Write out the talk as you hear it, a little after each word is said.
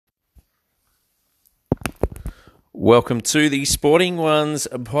Welcome to the Sporting Ones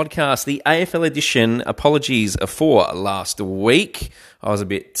podcast, the AFL edition. Apologies for last week. I was a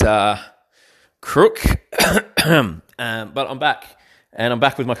bit crook, but I'm back. And I'm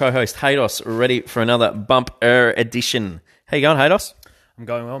back with my co-host, Haydos, ready for another bumper edition. How you going, Haydos? I'm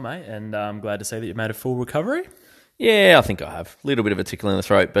going well, mate, and I'm glad to say that you've made a full recovery. Yeah, I think I have. A little bit of a tickle in the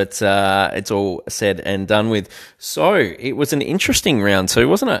throat, but it's all said and done with. So, it was an interesting round too,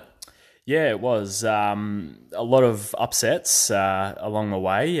 wasn't it? Yeah, it was. A lot of upsets along the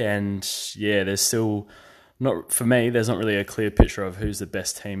way, and yeah, there's still not, for me, there's not really a clear picture of who's the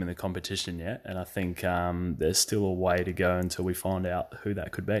best team in the competition yet, and I think there's still a way to go until we find out who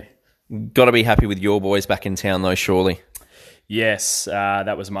that could be. Got to be happy with your boys back in town though, surely. Yes,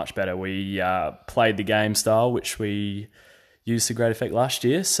 that was much better. We played the game style, which we used to great effect last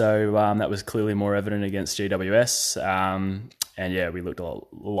year, so that was clearly more evident against GWS, and yeah, we looked a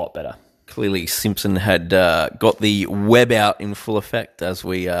lot better. Clearly, Simpson had got the web out in full effect, as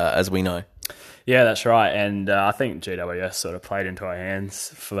we know. Yeah, that's right. And I think GWS sort of played into our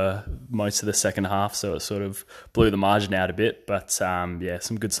hands for most of the second half, so it sort of blew the margin out a bit. But yeah,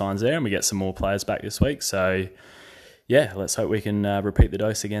 some good signs there, and we get some more players back this week. So yeah, let's hope we can repeat the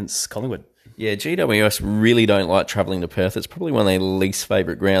dose against Collingwood. Yeah, GWS really don't like travelling to Perth. It's probably one of their least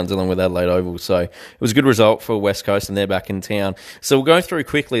favourite grounds, along with Adelaide Oval. So it was a good result for West Coast, and they're back in town. So we'll go through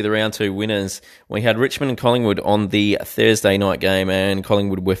quickly the round two winners. We had Richmond and Collingwood on the Thursday night game, and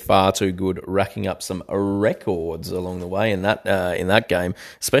Collingwood were far too good, racking up some records along the way in that game,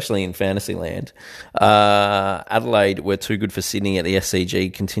 especially in fantasy land. Adelaide were too good for Sydney at the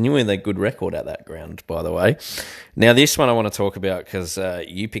SCG, continuing their good record at that ground, by the way. Now, this one I want to talk about because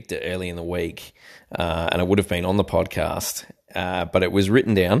you picked it early in the week, and it would have been on the podcast, but it was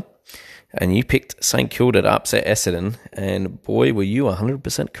written down, and you picked St Kilda to upset Essendon, and boy, were you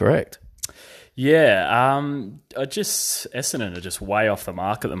 100% correct. Yeah, Essendon are just way off the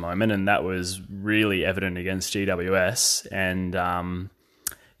mark at the moment, and that was really evident against GWS, and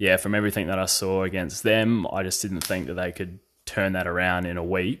yeah, from everything that I saw against them, I just didn't think that they could turn that around in a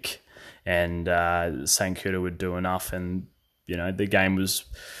week. And St Kilda would do enough, and you know the game was.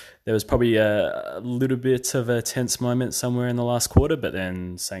 There was probably a little bit of a tense moment somewhere in the last quarter, but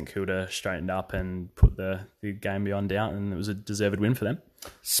then St Kilda straightened up and put the game beyond doubt, and it was a deserved win for them.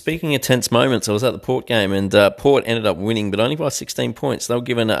 Speaking of tense moments, I was at the Port game, and Port ended up winning, but only by 16 points. They were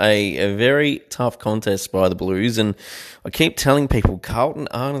given a very tough contest by the Blues, and I keep telling people Carlton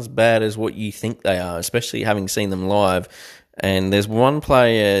aren't as bad as what you think they are, especially having seen them live. And there's one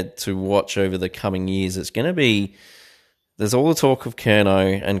player to watch over the coming years. It's going to be... There's all the talk of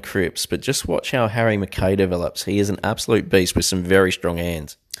Curnow and Cripps, but just watch how Harry McKay develops. He is an absolute beast with some very strong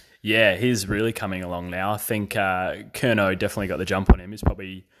hands. Yeah, he's really coming along now. I think Curnow definitely got the jump on him. He's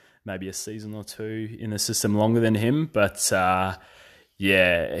probably maybe a season or two in the system longer than him, but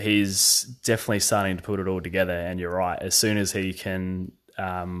yeah, he's definitely starting to put it all together. And you're right, as soon as he can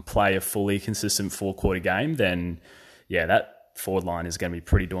play a fully consistent four-quarter game, then yeah, that forward line is going to be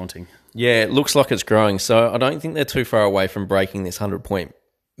pretty daunting. Yeah, it looks like it's growing. So I don't think they're too far away from breaking this 100-point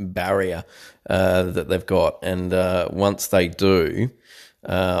barrier that they've got. And once they do,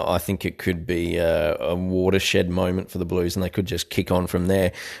 I think it could be a watershed moment for the Blues, and they could just kick on from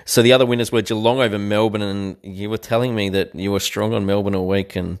there. So the other winners were Geelong over Melbourne, and you were telling me that you were strong on Melbourne all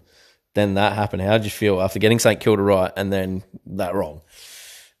week, and then that happened. How did you feel after getting St Kilda right and then that wrong?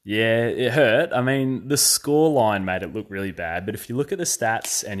 Yeah, it hurt. I mean, the score line made it look really bad, but if you look at the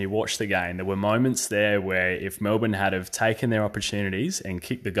stats and you watch the game, there were moments there where if Melbourne had have taken their opportunities and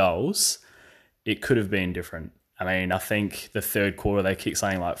kicked the goals, it could have been different. I mean, I think the third quarter they kicked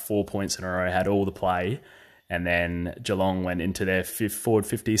something like 4 points in a row, had all the play, and then Geelong went into their forward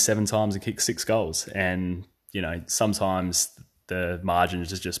 57 times and kicked 6 goals. And, you know, sometimes the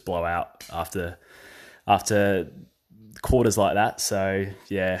margins just blow out after quarters like that. So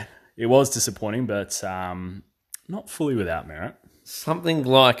yeah, it was disappointing, but not fully without merit. Something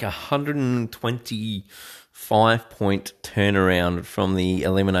like 125-point turnaround from the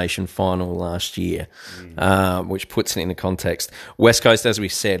elimination final last year, which puts it into context. West Coast, as we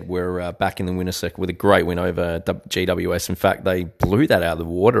said, were back in the winner's circle with a great win over GWS. In fact, they blew that out of the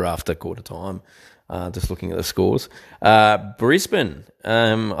water after quarter time. Just looking at the scores. Brisbane,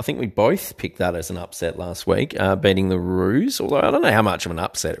 I think we both picked that as an upset last week, beating the Roos, although I don't know how much of an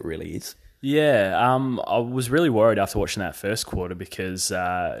upset it really is. Yeah, I was really worried after watching that first quarter because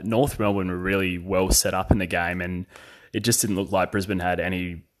North Melbourne were really well set up in the game, and it just didn't look like Brisbane had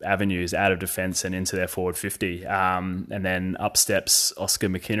any avenues out of defence and into their forward 50. And then up steps Oscar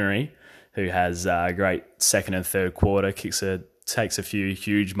McInerney, who has a great second and third quarter, takes a few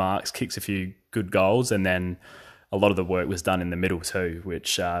huge marks, kicks a few good goals, and then a lot of the work was done in the middle too,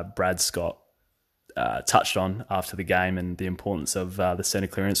 which Brad Scott touched on after the game, and the importance of the centre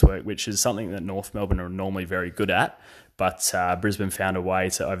clearance work, which is something that North Melbourne are normally very good at. But Brisbane found a way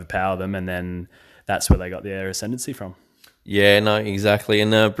to overpower them, and then that's where they got their ascendancy from. Yeah, no, exactly.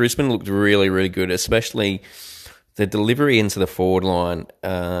 And Brisbane looked really, really good, especially the delivery into the forward line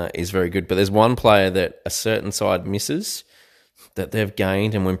is very good. But there's one player that a certain side misses that they've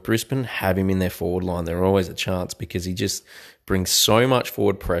gained, and when Brisbane have him in their forward line, they're always a chance because he just brings so much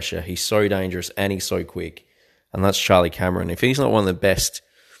forward pressure. He's so dangerous and he's so quick, and that's Charlie Cameron. If he's not one of the best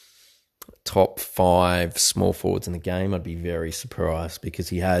top 5 small forwards in the game, I'd be very surprised, because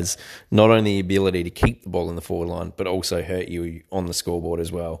he has not only the ability to keep the ball in the forward line, but also hurt you on the scoreboard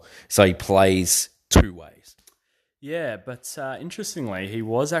as well. So he plays 2 ways. Yeah, but interestingly, he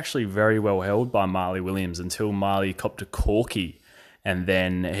was actually very well held by Marley Williams until Marley copped a corky, and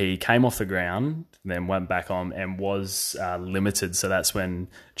then he came off the ground, then went back on and was limited. So that's when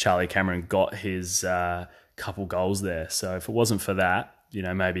Charlie Cameron got his couple goals there. So if it wasn't for that,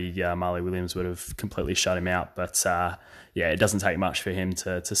 maybe Marley Williams would have completely shut him out. But it doesn't take much for him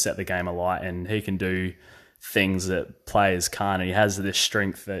to set the game alight, and he can do things that players can't. He has this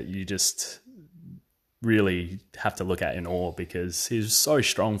strength that you just really have to look at in awe, because he's so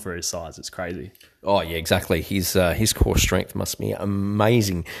strong for his size. It's crazy. Oh, yeah, exactly. His core strength must be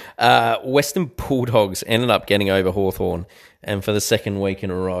amazing. Western Bulldogs ended up getting over Hawthorn, and for the second week in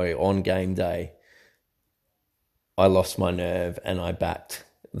a row on game day, I lost my nerve and I backed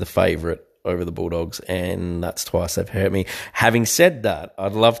the favourite over the Bulldogs, and that's twice they've hurt me. Having said that,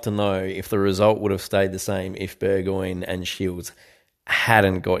 I'd love to know if the result would have stayed the same if Burgoyne and Shields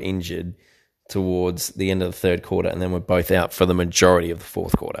hadn't got injured towards the end of the third quarter, and then we're both out for the majority of the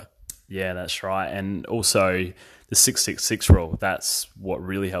fourth quarter. Yeah, that's right. And also the 6-6-6 rule, that's what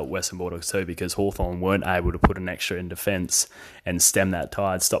really helped Western Bulldogs too, because Hawthorn weren't able to put an extra in defence and stem that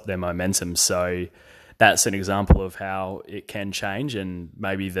tide, stop their momentum. So that's an example of how it can change, and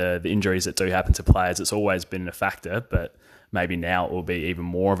maybe the injuries that do happen to players, it's always been a factor, but maybe now it will be even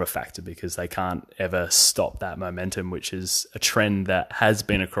more of a factor because they can't ever stop that momentum, which is a trend that has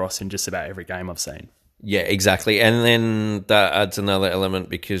been across in just about every game I've seen. Yeah, exactly. And then that adds another element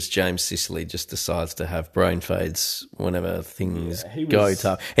because James Sicily just decides to have brain fades whenever things go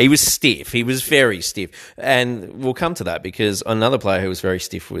tough. He was stiff. He was very stiff. And we'll come to that because another player who was very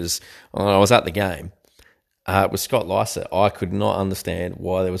stiff was, I was at the game, was Scott Lycett. I could not understand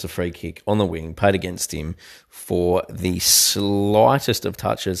why there was a free kick on the wing paid against him for the slightest of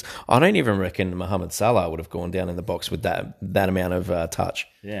touches. I don't even reckon Mohamed Salah would have gone down in the box with that amount of touch.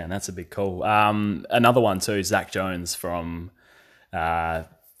 Yeah, and that's a big call. Another one too, Zach Jones from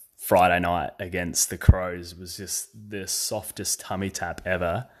Friday night against the Crows was just the softest tummy tap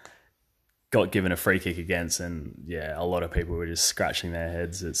ever. Got given a free kick against, and yeah, a lot of people were just scratching their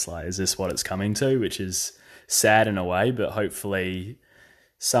heads. It's like, is this what it's coming to? Which is sad in a way, but hopefully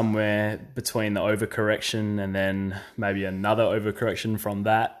somewhere between the overcorrection and then maybe another overcorrection from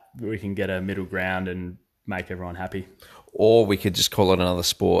that, we can get a middle ground and make everyone happy. Or we could just call it another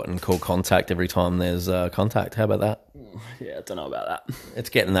sport and call contact every time there's contact. How about that? Yeah, I don't know about that. It's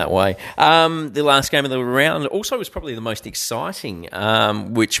getting that way. The last game of the round also was probably the most exciting,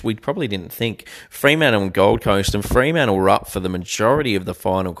 which we probably didn't think. Fremantle and Gold Coast, and Fremantle were up for the majority of the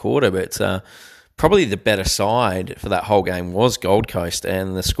final quarter, but probably the better side for that whole game was Gold Coast,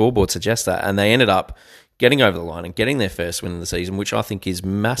 and the scoreboard suggests that. And they ended up getting over the line and getting their first win of the season, which I think is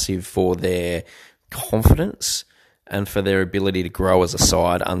massive for their confidence and for their ability to grow as a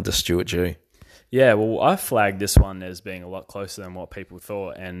side under Stuart Dew. Yeah, well, I flagged this one as being a lot closer than what people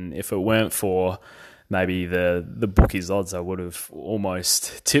thought, and if it weren't for maybe the bookies' odds, I would have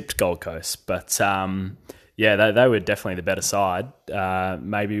almost tipped Gold Coast. But yeah, they were definitely the better side.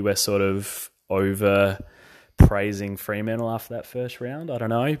 Maybe we're sort of over praising Fremantle after that first round. I don't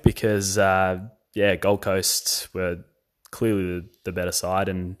know, because Gold Coast were clearly the better side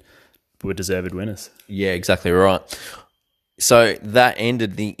and were deserved winners. Yeah, exactly right. So that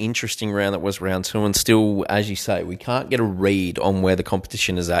ended the interesting round that was round 2, and still, as you say, we can't get a read on where the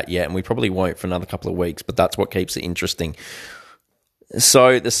competition is at yet, and we probably won't for another couple of weeks, but that's what keeps it interesting.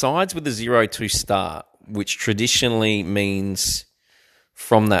 So the sides with the 0-2 start, which traditionally means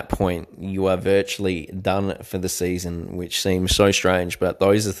from that point you are virtually done for the season, which seems so strange, but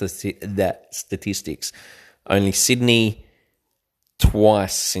those are the statistics. Only Sydney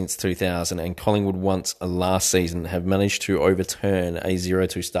twice since 2000 and Collingwood once last season have managed to overturn a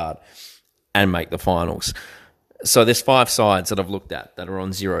 0-2 start and make the finals. So there's 5 sides that I've looked at that are on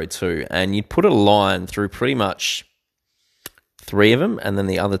 0-2, and you'd put a line through pretty much 3 of them, and then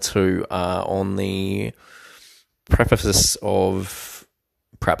the other 2 are on the preface of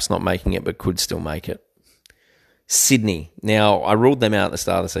perhaps not making it, but could still make it. Sydney. Now, I ruled them out at the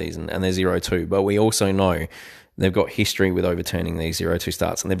start of the season, and they're 0-2, but we also know they've got history with overturning these 0-2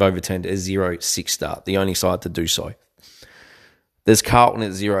 starts, and they've overturned a 0-6 start, the only side to do so. There's Carlton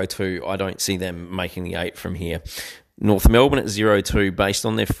at 0-2. I don't see them making the 8 from here. North Melbourne at 0-2, based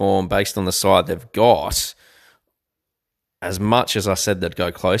on their form, based on the side they've got. As much as I said they'd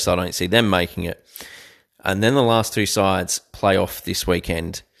go close, I don't see them making it. And then the last two sides play off this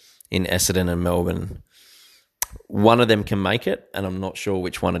weekend in Essendon and Melbourne. One of them can make it, and I'm not sure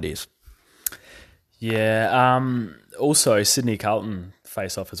which one it is. Yeah. Also, Sydney Carlton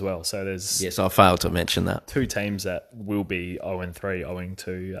face off as well. So there's Yes, I failed to mention that. two teams that will be 0-3, owing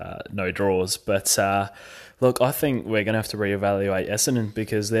to no draws. But look, I think we're going to have to reevaluate Essendon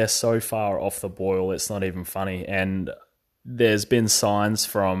because they're so far off the boil. It's not even funny. And there's been signs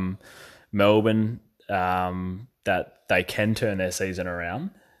from Melbourne that they can turn their season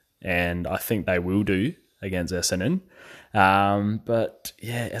around, and I think they will do against Essendon. But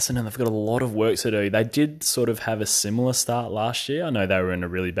yeah, Essendon, they've got a lot of work to do. They did sort of have a similar start last year. I know they were in a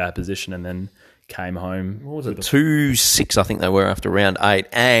really bad position and then came home. What was it? 2-6, I think they were after round 8,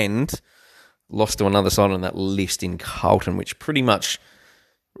 and lost to another side on that list in Carlton, which pretty much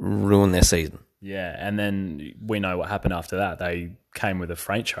ruined their season. Yeah, and then we know what happened after that. They came with a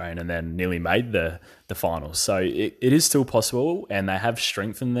freight train and then nearly made the finals. So it is still possible, and they have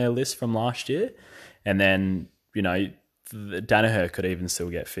strengthened their list from last year. And then, Danaher could even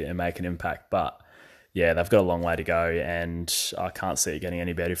still get fit and make an impact. But yeah, they've got a long way to go, and I can't see it getting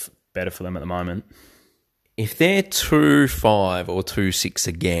any better for them at the moment. If they're 2-5 or 2-6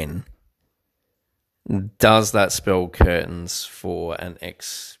 again, does that spell curtains for an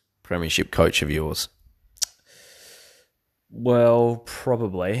ex-premiership coach of yours? Well,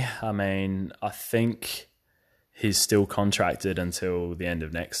 probably. I mean, I think he's still contracted until the end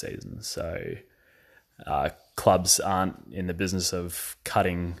of next season. So clubs aren't in the business of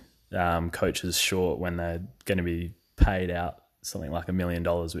cutting coaches short when they're going to be paid out something like $1 million,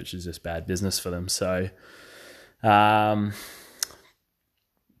 which is just bad business for them. So, but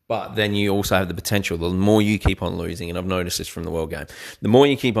then you also have the potential. The more you keep on losing, and I've noticed this from the World Game, the more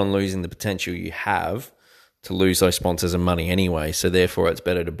you keep on losing, the potential you have to lose those sponsors and money anyway. So therefore, it's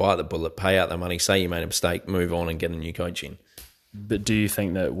better to bite the bullet, pay out the money, say you made a mistake, move on, and get a new coach in. But do you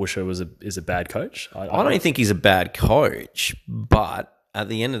think that Woosha is a bad coach? I don't think he's a bad coach, but at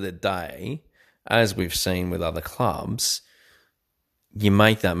the end of the day, as we've seen with other clubs, you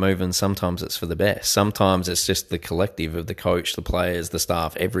make that move and sometimes it's for the best. Sometimes it's just the collective of the coach, the players, the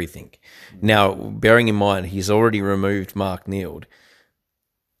staff, everything. Now, bearing in mind, he's already removed Mark Neild,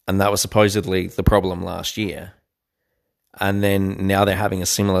 and that was supposedly the problem last year. And then now they're having a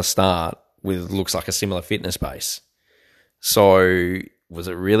similar start with looks like a similar fitness base. So was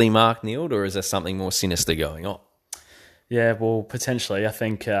it really Mark Neild, or is there something more sinister going on? Yeah, well, potentially. I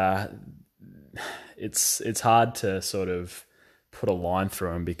think it's hard to sort of put a line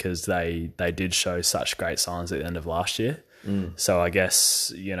through them because they did show such great signs at the end of last year. So I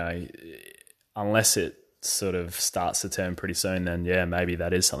guess, unless it sort of starts to turn pretty soon, then yeah, maybe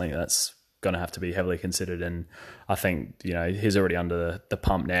that is something that's going to have to be heavily considered. And I think, he's already under the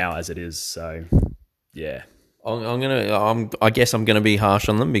pump now as it is. So yeah. I guess I'm gonna be harsh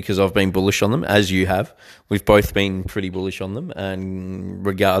on them because I've been bullish on them, as you have. We've both been pretty bullish on them and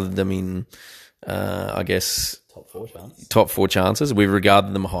regarded them in, I guess, top four chances. We've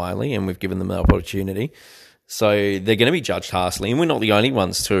regarded them highly and we've given them the opportunity. So they're going to be judged harshly, and we're not the only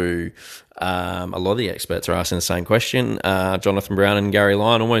ones too. A lot of the experts are asking the same question. Jonathan Brown and Gary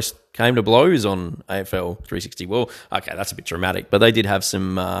Lyon almost came to blows on AFL 360. Well, okay, that's a bit dramatic, but they did have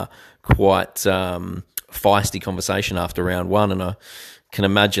some quite feisty conversation after round one, and I can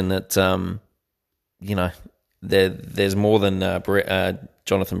imagine that there's more than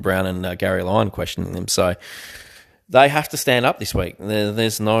Jonathan Brown and Gary Lyon questioning them. So they have to stand up this week.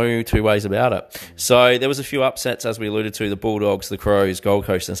 There's no two ways about it. So there was a few upsets, as we alluded to. The Bulldogs, the Crows, Gold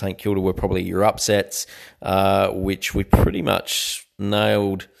Coast and St Kilda were probably your upsets, which we pretty much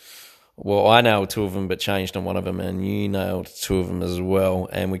nailed. Well, I nailed two of them but changed on one of them, and you nailed two of them as well,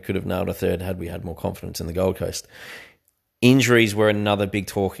 and we could have nailed a third had we had more confidence in the Gold Coast. Injuries were another big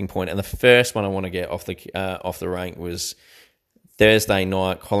talking point, and the first one I want to get off the rank was Thursday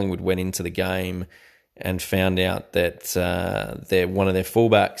night. Collingwood went into the game and found out that one of their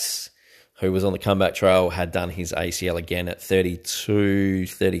fullbacks, who was on the comeback trail, had done his ACL again at 32,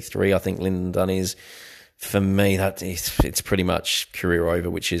 33. I think Lyndon done his. For me, it's pretty much career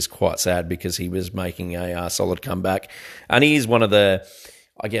over, which is quite sad because he was making a solid comeback. And he is one of the,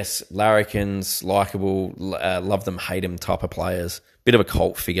 I guess, larrikins, likeable, love them, hate them type of players. Bit of a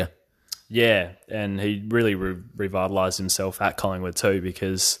cult figure. Yeah, and he really revitalised himself at Collingwood too,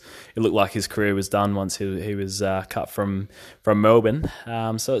 because it looked like his career was done once he was cut from Melbourne.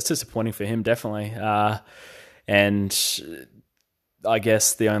 So it's disappointing for him, definitely. And I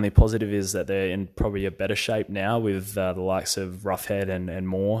guess the only positive is that they're in probably a better shape now with the likes of Roughhead and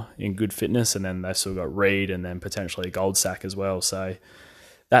Moore in good fitness, and then they've still got Reid and then potentially Goldsack as well. So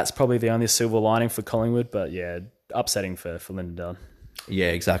that's probably the only silver lining for Collingwood, but yeah, upsetting for Lyndon Dunn. Yeah,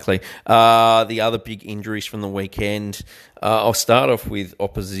 exactly. The other big injuries from the weekend, I'll start off with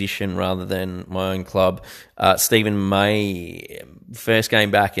opposition rather than my own club. Stephen May, first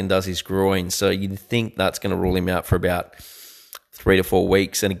game back and does his groin, so you'd think that's going to rule him out for about 3 to 4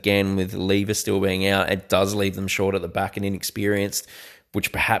 weeks. And again, with Lever still being out, it does leave them short at the back and inexperienced,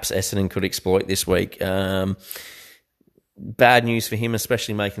 which perhaps Essendon could exploit this week. Bad news for him,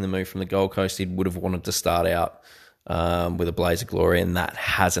 especially making the move from the Gold Coast. He would have wanted to start out with a blaze of glory, and that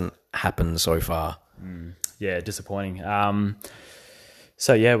hasn't happened so far. Yeah, disappointing.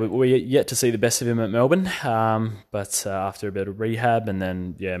 So yeah, we're yet to see the best of him at Melbourne, but after a bit of rehab, and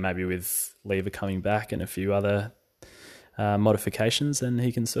then maybe with Lever coming back and a few other modifications, then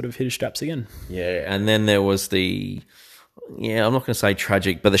he can sort of hit his straps again. Yeah, and then there was I'm not going to say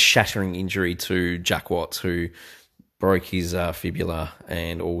tragic, but the shattering injury to Jack Watts, who broke his fibula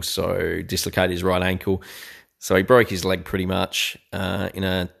and also dislocated his right ankle. So he broke his leg pretty much in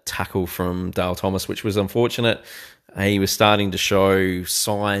a tackle from Dale Thomas, which was unfortunate. He was starting to show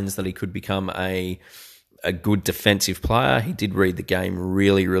signs that he could become a good defensive player. He did read the game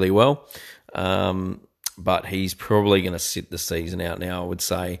really, really well. But he's probably going to sit the season out now, I would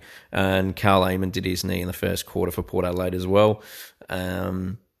say. And Carl Amon did his knee in the first quarter for Port Adelaide as well.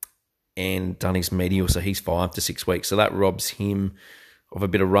 And done his medial, so he's 5 to 6 weeks. So that robs him of a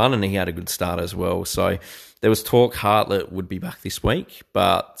bit of run, and he had a good start as well. So there was talk Hartlett would be back this week,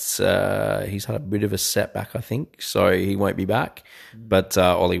 but he's had a bit of a setback, I think, so he won't be back. But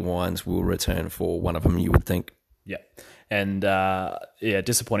Ollie Wines will return for one of them, you would think. Yeah. And,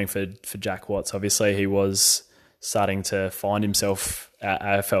 disappointing for Jack Watts. Obviously, he was starting to find himself at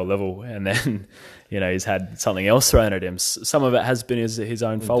AFL level, and then, he's had something else thrown at him. Some of it has been his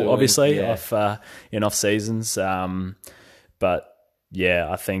own fault, obviously, in off seasons. But yeah,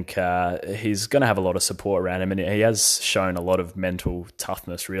 I think he's going to have a lot of support around him, and he has shown a lot of mental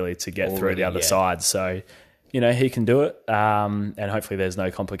toughness, really, to get through the other side. So, he can do it, and hopefully there's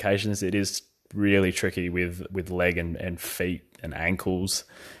no complications. It is really tricky with leg and feet and ankles,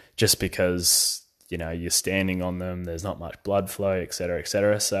 just because, you're standing on them, there's not much blood flow, et cetera, et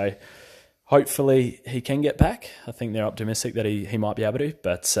cetera. So hopefully he can get back. I think they're optimistic that he might be able to,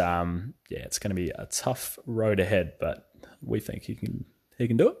 but it's going to be a tough road ahead, but we think he can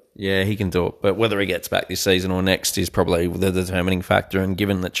do it. Yeah, he can do it. But whether he gets back this season or next is probably the determining factor. And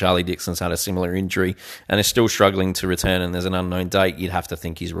given that Charlie Dixon's had a similar injury and is still struggling to return and there's an unknown date, you'd have to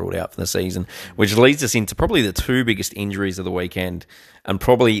think he's ruled out for the season, which leads us into probably the 2 biggest injuries of the weekend and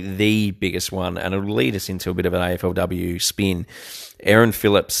probably the biggest one. And it'll lead us into a bit of an AFLW spin. Erin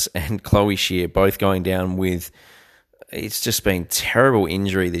Phillips and Chloe Shear both going down with... It's just been terrible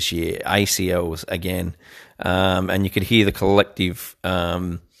injury this year, ACLs again. And you could hear the collective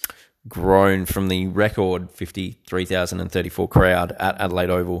groan from the record 53,034 crowd at Adelaide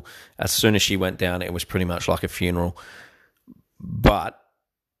Oval. As soon as she went down, it was pretty much like a funeral. But,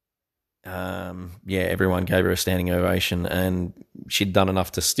 everyone gave her a standing ovation, and she'd done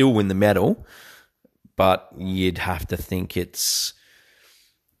enough to still win the medal. But you'd have to think it's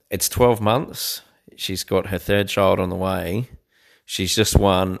 12 months. She's got her 3rd child on the way. She's just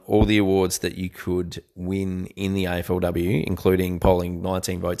won all the awards that you could win in the AFLW, including polling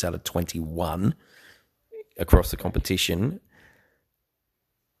 19 votes out of 21 across the competition.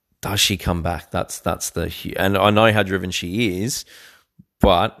 Does she come back? That's the... And I know how driven she is,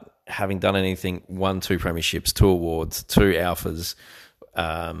 but having done anything, 1, 2 premierships, 2 awards, 2 alphas,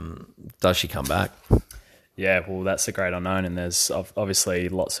 does she come back? Yeah, well, that's the great unknown, and there's obviously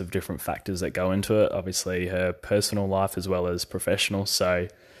lots of different factors that go into it. Obviously, her personal life as well as professional. So,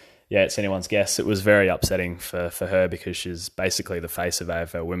 yeah, it's anyone's guess. It was very upsetting for her because she's basically the face of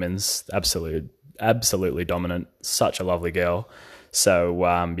AFL women's, absolutely dominant, such a lovely girl. So,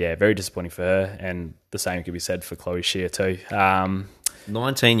 very disappointing for her, and the same could be said for Chloe Shear too.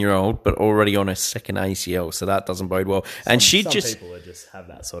 19-year-old, but already on her 2nd ACL, so that doesn't bode well. And some people just have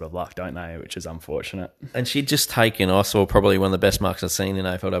that sort of luck, don't they? Which is unfortunate. And she'd just taken, I saw probably one of the best marks I've seen in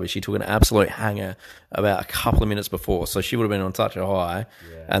AFLW. She took an absolute hanger about a couple of minutes before, so she would have been on such a high.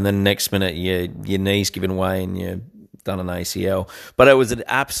 Yeah. And then next minute, your knees giving way and you're done an ACL. But it was an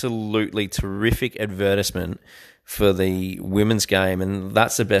absolutely terrific advertisement for the women's game, and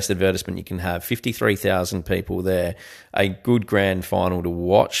that's the best advertisement you can have. 53,000 people there, a good grand final to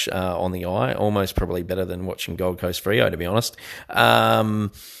watch on the eye, almost probably better than watching Gold Coast Freo, to be honest.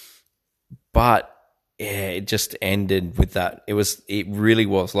 But yeah, it just ended with that. It really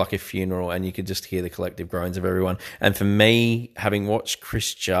was like a funeral, and you could just hear the collective groans of everyone. And for me, having watched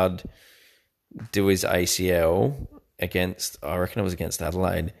Chris Judd do his ACL I reckon it was against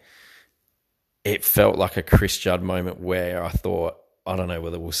Adelaide, it felt like a Chris Judd moment where I thought, I don't know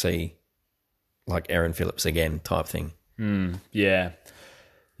whether we'll see like Aaron Phillips again type thing. Yeah,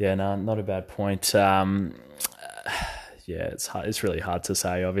 no, not a bad point. Yeah, it's hard. It's really hard to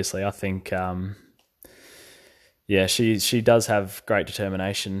say. Obviously, I think, she does have great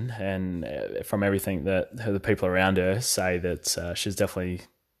determination, and from everything that the people around her say, that she's definitely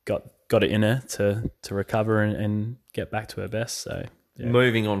got it in her to recover and get back to her best. So. Yeah.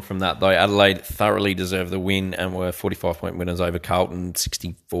 Moving on from that, though, Adelaide thoroughly deserved the win and were 45-point winners over Carlton,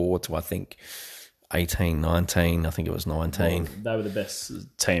 64 to, I think, 18, 19. I think it was 19. Well, they were the best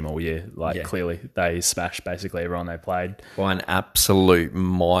team all year. Clearly, they smashed basically everyone they played. By an absolute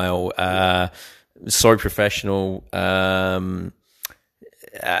mile. So professional. And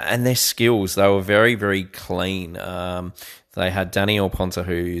their skills, they were very, very clean. They had Danielle Ponta,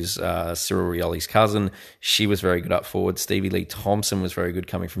 who's Cyril Rioli's cousin. She was very good up forward. Stevie Lee Thompson was very good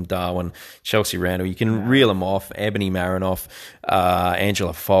coming from Darwin. Chelsea Randall, you can reel them off. Ebony Marinoff,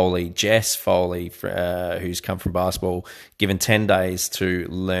 Angela Foley, Jess Foley, who's come from basketball, given 10 days to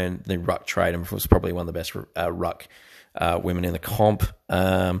learn the ruck trade, and was probably one of the best ruck women in the comp.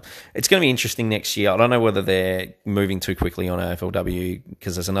 It's going to be interesting next year. I don't know whether they're moving too quickly on AFLW,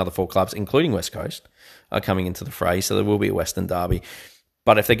 because there's another 4 clubs, including West Coast, are coming into the fray, so there will be a Western Derby.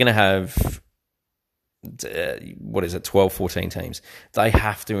 But if they're going to have, 12, 14 teams, they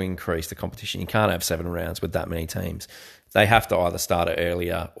have to increase the competition. You can't have 7 rounds with that many teams. They have to either start it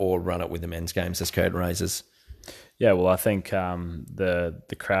earlier or run it with the men's games as curtain raisers. Yeah, well, I think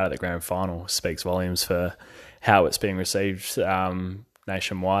the crowd at the grand final speaks volumes for how it's being received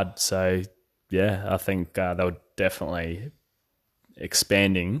nationwide. So, yeah, I think they'll definitely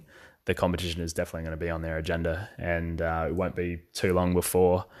expanding the competition is definitely going to be on their agenda, and it won't be too long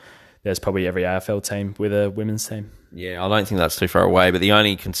before there's probably every AFL team with a women's team. Yeah, I don't think that's too far away, but the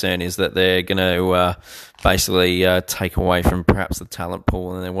only concern is that they're going to basically take away from perhaps the talent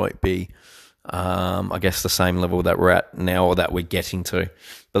pool, and there won't be, I guess, the same level that we're at now, or that we're getting to.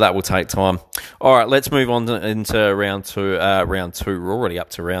 But that will take time. All right, let's move on into round two. We're already up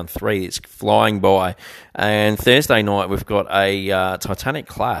to round 3. It's flying by. And Thursday night, we've got a titanic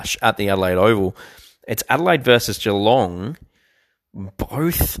clash at the Adelaide Oval. It's Adelaide versus Geelong,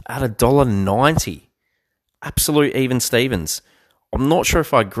 both at $1.90. Absolute even Stevens. I'm not sure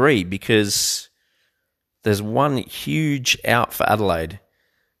if I agree, because there's one huge out for Adelaide,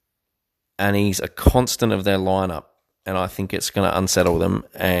 and he's a constant of their lineup. And I think it's going to unsettle them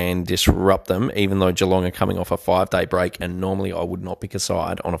and disrupt them, even though Geelong are coming off a 5-day break, and normally I would not pick a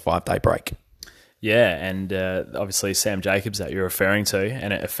side on a 5-day break. Yeah, and obviously Sam Jacobs that you're referring to,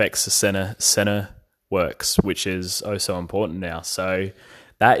 and it affects the centre works, which is oh so important now. So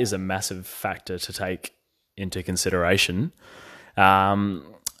that is a massive factor to take into consideration. And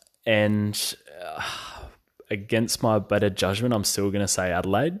against my better judgment, I'm still going to say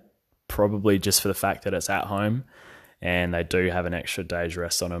Adelaide, probably just for the fact that it's at home and they do have an extra day's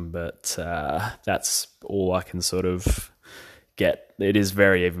rest on them. But that's all I can sort of get. It is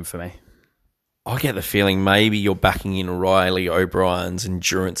very even for me. I get the feeling maybe you're backing in Riley O'Brien's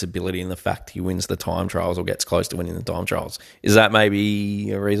endurance ability and the fact he wins the time trials or gets close to winning the time trials. Is that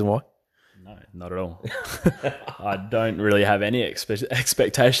maybe a reason why? No, not at all. I don't really have any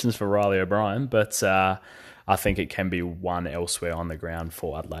expectations for Riley O'Brien, but I think it can be won elsewhere on the ground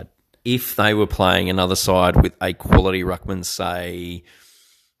for Adelaide. If they were playing another side with a quality ruckman, say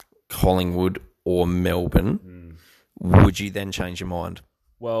Collingwood or Melbourne, would you then change your mind?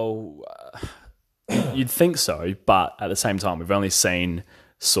 Well, you'd think so, but at the same time, we've only seen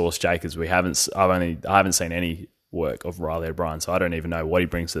Sauce Jacobs. I haven't seen any work of Riley O'Brien, so I don't even know what he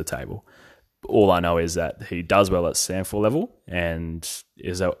brings to the table. All I know is that he does well at Sanford level and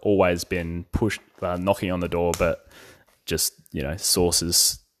has always been pushed, knocking on the door, but just, Sauce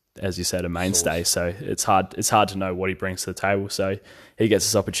is, as you said, a mainstay. So it's hard to know what he brings to the table. So he gets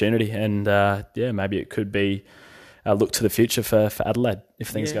this opportunity, and maybe it could be a look to the future for Adelaide if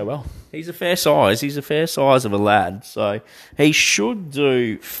things go well. He's a fair size. He's a fair size of a lad, so he should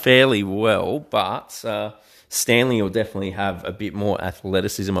do fairly well. But Stanley will definitely have a bit more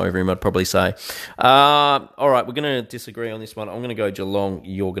athleticism over him, I'd probably say. All right, we're going to disagree on this one. I'm going to go Geelong.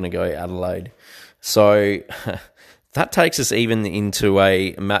 You're going to go Adelaide. So that takes us even into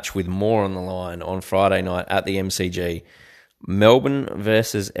a match with more on the line on Friday night at the MCG. Melbourne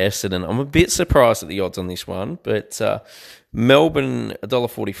versus Essendon. I'm a bit surprised at the odds on this one, but Melbourne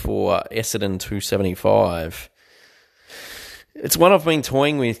 $1.44, Essendon $2.75. It's one I've been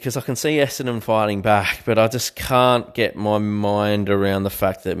toying with because I can see Essendon fighting back, but I just can't get my mind around the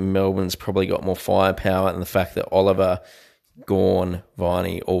fact that Melbourne's probably got more firepower and the fact that Oliver, Gawn,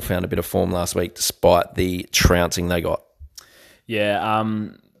 Viney all found a bit of form last week despite the trouncing they got. Yeah,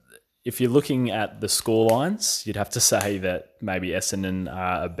 if you're looking at the score lines, you'd have to say that maybe Essendon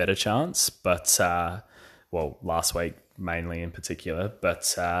are a better chance, but, last week mainly in particular,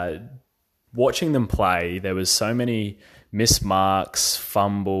 but watching them play, there was so many missed marks,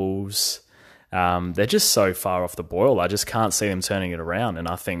 fumbles. They're just so far off the boil. I just can't see them turning it around, and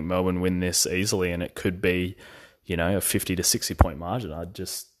I think Melbourne win this easily, and it could be, a 50 to 60 point margin.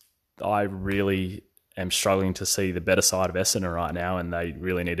 I really am struggling to see the better side of Essendon right now, and they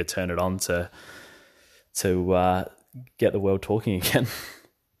really need to turn it on to get the world talking again.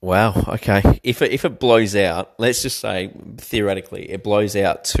 Wow, okay. If it blows out, let's just say, theoretically, it blows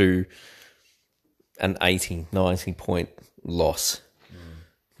out to an 80, 90 point loss.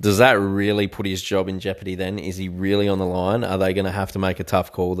 Does that really put his job in jeopardy then? Is he really on the line? Are they going to have to make a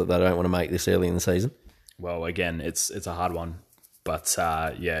tough call that they don't want to make this early in the season? Well, again, it's a hard one. But,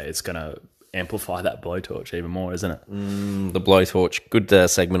 it's going to amplify that blowtorch even more, isn't it? The blowtorch. Good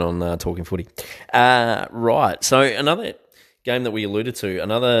segment on Talking Footy. Right, so another game that we alluded to,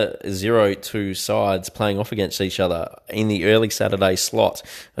 another 0-2 sides playing off against each other in the early Saturday slot.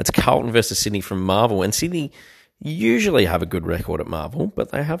 It's Carlton versus Sydney from Marvel. And Sydney usually have a good record at Marvel,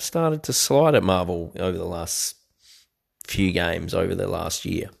 but they have started to slide at Marvel over the last few games over the last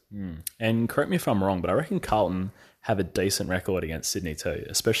year. And correct me if I'm wrong, but I reckon Carlton have a decent record against Sydney too,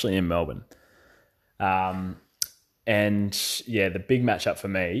 especially in Melbourne. The big matchup for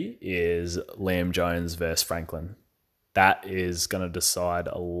me is Liam Jones versus Franklin. That is going to decide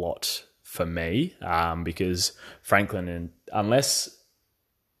a lot for me because Franklin, unless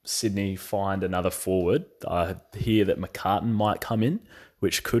Sydney find another forward, I hear that McCartan might come in,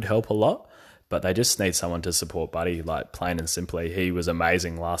 which could help a lot, but they just need someone to support Buddy, like plain and simply. He was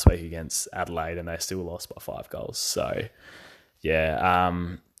amazing last week against Adelaide and they still lost by 5 goals. So,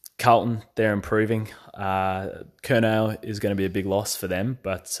 Carlton, they're improving. Curnow is going to be a big loss for them,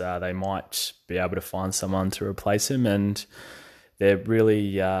 but they might be able to find someone to replace him, and they're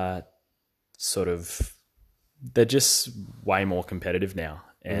really they're just way more competitive now,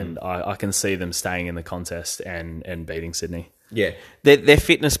 and I can see them staying in the contest and beating Sydney. Yeah, their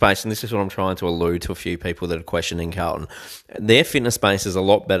fitness base, and this is what I'm trying to allude to a few people that are questioning Carlton, their fitness base is a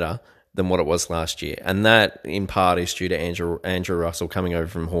lot better than what it was last year. And that, in part, is due to Andrew Russell coming over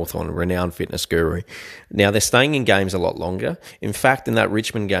from Hawthorn, a renowned fitness guru. Now, they're staying in games a lot longer. In fact, in that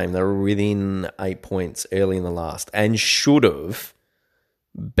Richmond game, they were within 8 points early in the last and should have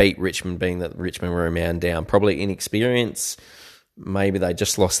beat Richmond, being that Richmond were a man down. Probably inexperience. Maybe they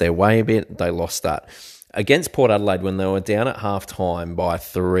just lost their way a bit. They lost that. Against Port Adelaide, when they were down at half-time by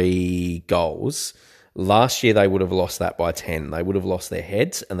 3 goals, last year they would have lost that by 10. They would have lost their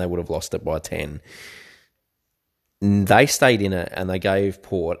heads and they would have lost it by 10. They stayed in it and they gave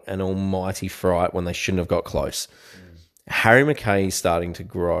Port an almighty fright when they shouldn't have got close. Harry McKay is starting to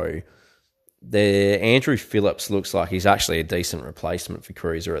grow. Andrew Phillips looks like he's actually a decent replacement for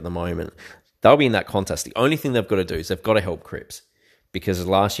Cruiser at the moment. They'll be in that contest. The only thing they've got to do is they've got to help Cripps, because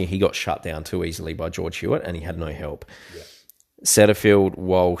last year he got shut down too easily by George Hewitt and he had no help. Yeah. Setterfield,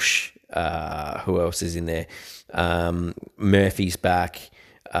 Walsh, who else is in there? Murphy's back.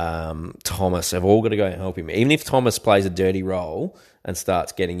 Thomas have all got to go and help him. Even if Thomas plays a dirty role and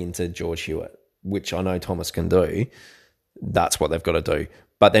starts getting into George Hewitt, which I know Thomas can do, that's what they've got to do.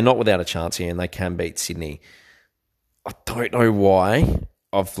 But they're not without a chance here, and they can beat Sydney. I don't know why.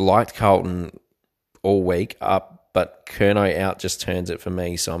 I've liked Carlton all week up, but Curnow out just turns it for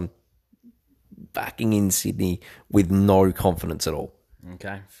me, so I'm backing in Sydney with no confidence at all.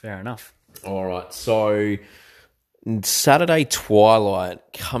 Okay, fair enough. All right, so Saturday twilight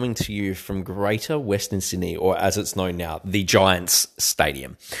coming to you from Greater Western Sydney, or as it's known now, the Giants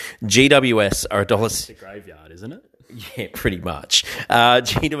Stadium. GWS are $1. It's a graveyard, isn't it? Yeah, pretty much.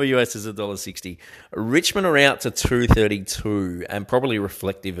 GWS is $1.60. Richmond are out to $2.32, and probably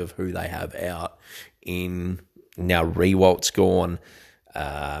reflective of who they have out in. Now Rewalt's gone,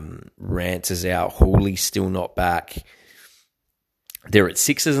 Rance is out, Hooley's still not back. They're at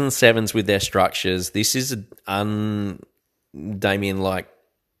 6s and 7s with their structures. This is Damien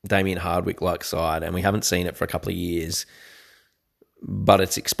Hardwick-like side, and we haven't seen it for a couple of years, but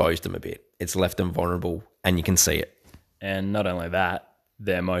it's exposed them a bit. It's left them vulnerable, and you can see it. And not only that,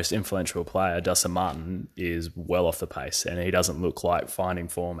 their most influential player, Dustin Martin, is well off the pace, and he doesn't look like finding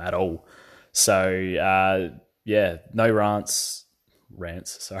form at all. So, no no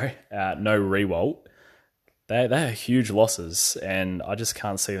Rewalt. They're huge losses, and I just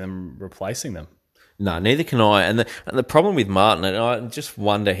can't see them replacing them. No, neither can I. And the problem with Martin, and I just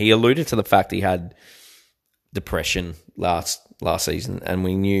wonder, he alluded to the fact he had depression last season, and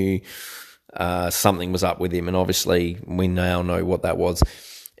we knew something was up with him, and obviously we now know what that was.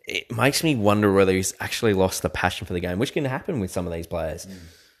 It makes me wonder whether he's actually lost the passion for the game, which can happen with some of these players.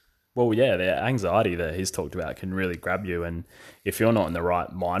 Well, yeah, the anxiety that he's talked about can really grab you, and if you're not in the right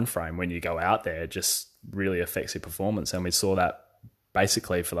mind frame when you go out there, it just really affects your performance. And we saw that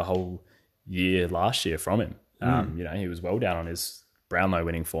basically for the whole year last year from him. He was well down on his Brownlow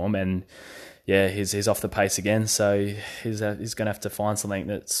winning form, and he's off the pace again. So he's going to have to find something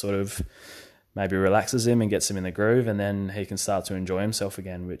that sort of maybe relaxes him and gets him in the groove, and then he can start to enjoy himself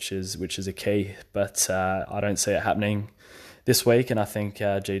again, which is a key. But I don't see it happening this week, and I think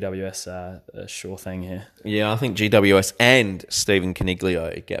GWS are a sure thing here. Yeah, I think GWS and Stephen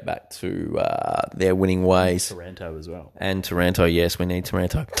Caniglio get back to their winning ways. Taranto as well. And Taranto, yes, we need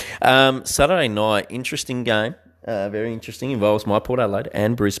Taranto. Saturday night, interesting game. Very interesting. Involves my Port Adelaide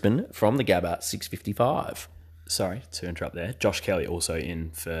and Brisbane from the Gabba, 6:55. Sorry to interrupt there. Josh Kelly also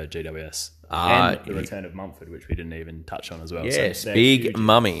in for GWS. And the return of Mumford, which we didn't even touch on as well. Yes, so big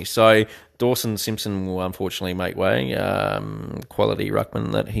mummy. So Dawson Simpson will unfortunately make way. Quality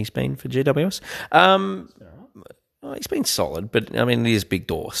ruckman that he's been for GWS. He's been solid, but I mean, it is Big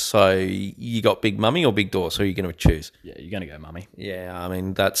Dawes. So you got Big Mummy or Big Dawes? Who are you going to choose? Yeah, you're going to go Mummy. Yeah, I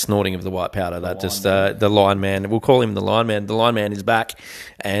mean, that snorting of the white powder, the line man. We'll call him the line man. The line man is back,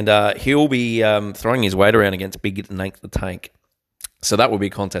 and he'll be throwing his weight around against Big Nank the Tank. So that will be a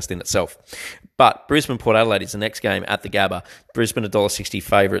contest in itself. But Brisbane Port Adelaide is the next game at the Gabba. Brisbane $1.60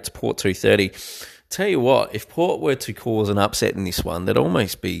 favourites, Port $2.30. Tell you what, if Port were to cause an upset in this one, that'd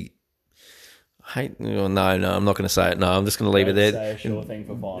almost be. No, I'm not going to say it. No, I'm just going to leave it there. Say a sure thing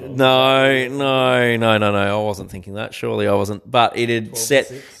for finals. No. I wasn't thinking that. Surely I wasn't. But it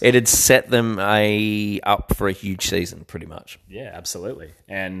had set them up for a huge season, pretty much. Yeah, absolutely.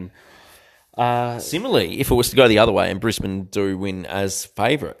 And similarly, if it was to go the other way and Brisbane do win as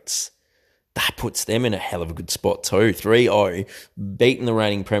favourites, that puts them in a hell of a good spot too. 3-0, beaten the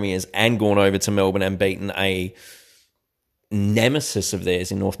reigning premiers and gone over to Melbourne and beaten a nemesis of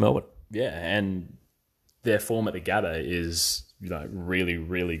theirs in North Melbourne. Yeah, and their form at the Gabba is really,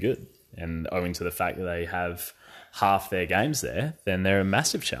 really good. And owing to the fact that they have half their games there, then they're a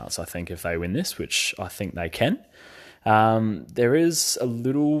massive chance, I think, if they win this, which I think they can. There is a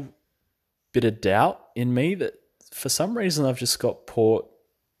little bit of doubt in me that for some reason I've just got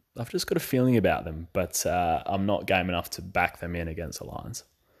a feeling about them, but I'm not game enough to back them in against the Lions.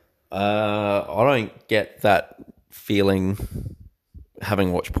 I don't get that feeling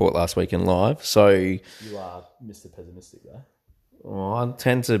having watched Port last weekend live. So you are Mr. Pessimistic though. Well, I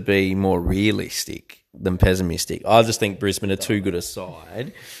tend to be more realistic than pessimistic. I just think Brisbane are too good a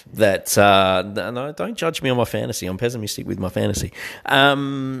side that no, don't judge me on my fantasy. I'm pessimistic with my fantasy.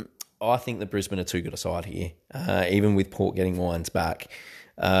 I think that Brisbane are too good a side here, even with Port getting Wines back.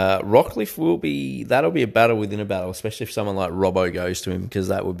 Rockcliffe that'll be a battle within a battle, especially if someone like Robbo goes to him, because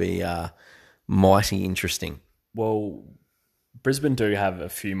that would be mighty interesting. Well, Brisbane do have a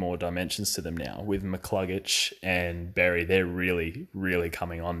few more dimensions to them now. With McCluggage and Berry, they're really, really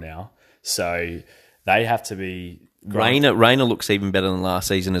coming on now. So they have to be... Rayner looks even better than last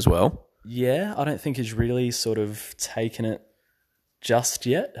season as well. Yeah, I don't think he's really sort of taken it just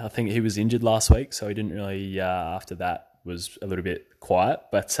yet. I think he was injured last week, so he didn't really, after that, was a little bit quiet.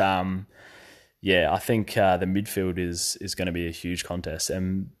 But I think the midfield is going to be a huge contest,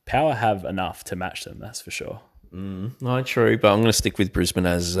 and Power have enough to match them, that's for sure. No, true, but I'm going to stick with Brisbane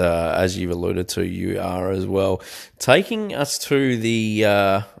as you've alluded to. You are as well. Taking us to the...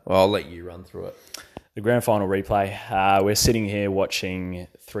 I'll let you run through it. The grand final replay. We're sitting here watching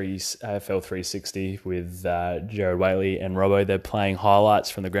AFL 360 with Jared Whaley and Robbo. They're playing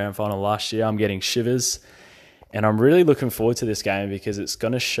highlights from the grand final last year. I'm getting shivers, and I'm really looking forward to this game because it's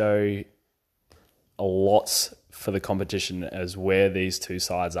going to show a lot for the competition as where these two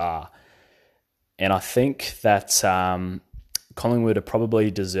sides are. And I think that Collingwood are probably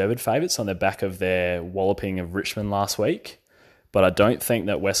deserved favourites on the back of their walloping of Richmond last week. But I don't think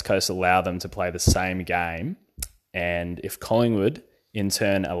that West Coast allow them to play the same game. And if Collingwood in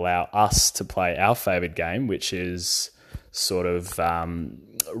turn allow us to play our favoured game, which is sort of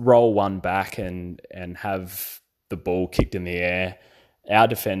roll one back and have the ball kicked in the air. Our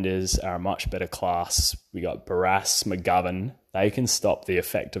defenders are a much better class. We got Barras, McGovern. They can stop the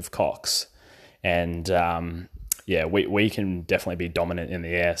effect of Cox. And we can definitely be dominant in the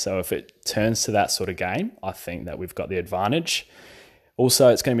air. So if it turns to that sort of game, I think that we've got the advantage. Also,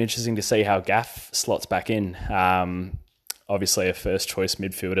 it's going to be interesting to see how Gaff slots back in. Obviously, a first-choice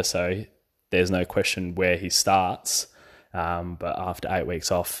midfielder, so there's no question where he starts. But after 8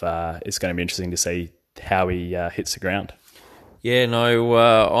 weeks off, it's going to be interesting to see how he hits the ground. Yeah, no,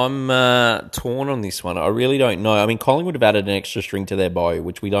 I'm torn on this one. I really don't know. I mean, Collingwood have added an extra string to their bow,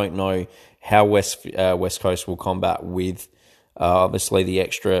 which we don't know how West Coast will combat with, obviously, the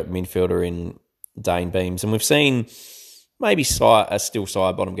extra midfielder in Dane Beams. And we've seen maybe still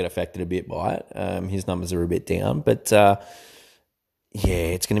Sidebottom get affected a bit by it. His numbers are a bit down. But,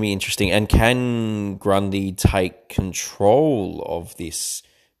 it's going to be interesting. And can Grundy take control of this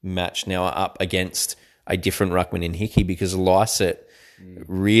match now up against a different ruckman in Hickey, because Lysett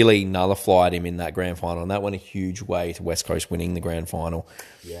really nullified him in that grand final, and that went a huge way to West Coast winning the grand final.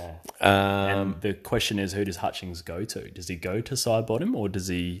 Yeah. And the question is, who does Hutchings go to? Does he go to Sidebottom, or does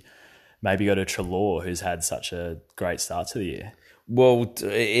he maybe go to Treloar, who's had such a great start to the year? Well,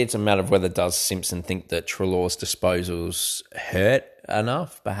 it's a matter of whether does Simpson think that Treloar's disposals hurt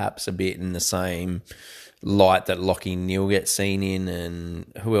enough, perhaps a bit in the same light that Lockie Neal gets seen in, and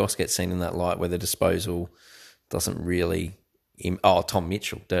who else gets seen in that light where the disposal doesn't really... Tom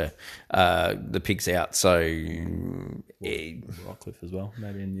Mitchell, the pig's out. So Rockcliffe as well,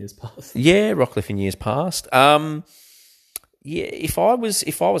 maybe in years past. Yeah, Rockcliffe in years past. If I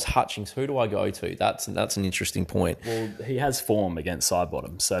was Hutchings, who do I go to? That's an interesting point. Well, he has form against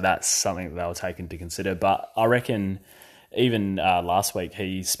Sidebottom, so that's something that they'll take into consider. But I reckon even last week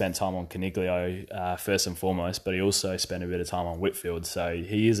he spent time on Caniglio first and foremost, but he also spent a bit of time on Whitfield. So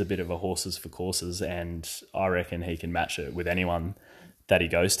he is a bit of a horses for courses, and I reckon he can match it with anyone that he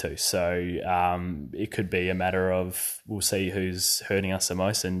goes to. So it could be a matter of we'll see who's hurting us the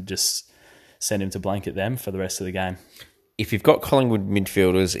most and just send him to blanket them for the rest of the game. If you've got Collingwood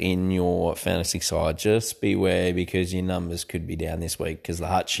midfielders in your fantasy side, just beware, because your numbers could be down this week because the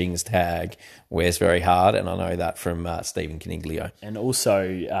Hutchings tag wears very hard, and I know that from Stephen Caniglio. And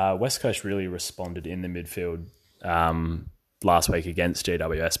also, West Coast really responded in the midfield last week against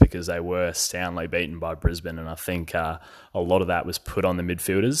GWS because they were soundly beaten by Brisbane, and I think a lot of that was put on the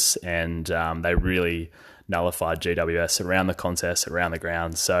midfielders, and they really nullified GWS around the contest, around the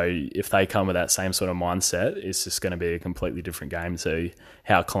ground. So if they come with that same sort of mindset, it's just going to be a completely different game to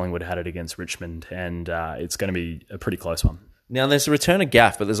how Collingwood had it against Richmond, and it's going to be a pretty close one. Now, there's a return of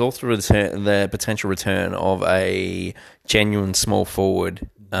Gaff, but there's also the potential return of a genuine small forward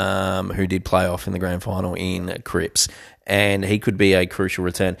who did play off in the grand final in Cripps, and he could be a crucial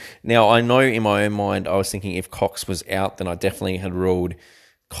return. Now, I know in my own mind, I was thinking if Cox was out, then I definitely had ruled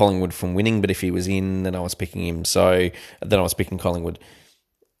Collingwood from winning, but if he was in, then I was picking him. So then I was picking Collingwood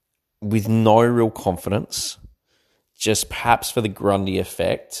with no real confidence, just perhaps for the Grundy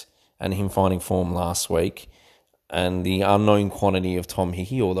effect and him finding form last week and the unknown quantity of Tom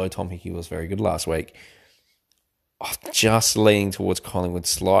Hickey, although Tom Hickey was very good last week. I'm just leaning towards Collingwood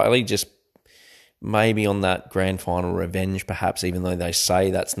slightly, just maybe on that grand final revenge, perhaps, even though they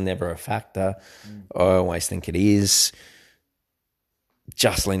say that's never a factor. I always think it is.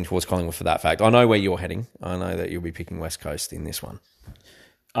 Just leaning towards Collingwood for that fact. I know where you're heading. I know that you'll be picking West Coast in this one.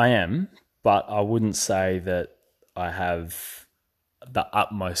 I am, but I wouldn't say that I have the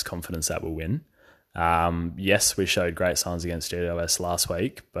utmost confidence that we'll win. Yes, we showed great signs against GWS last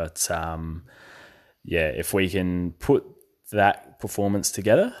week, but if we can put that performance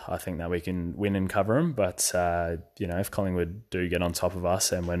together, I think that we can win and cover them. But, if Collingwood do get on top of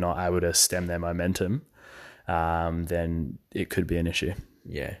us and we're not able to stem their momentum, then it could be an issue.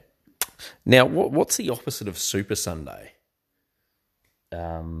 Yeah. Now, what's the opposite of Super Sunday?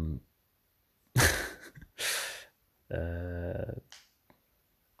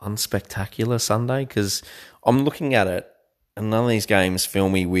 Unspectacular Sunday? Because I'm looking at it, and none of these games fill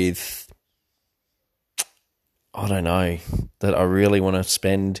me with, I don't know, that I really want to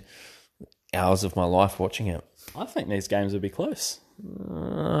spend hours of my life watching it. I think these games will be close.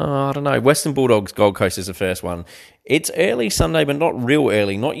 I don't know. Western Bulldogs Gold Coast is the first one. It's early Sunday, but not real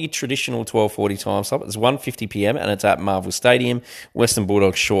early. Not your traditional 12:40 time slot. It's 1:50 p.m. and it's at Marvel Stadium. Western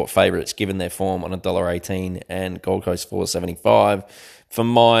Bulldogs short favourites given their form on $1.18 and Gold Coast $4.75. For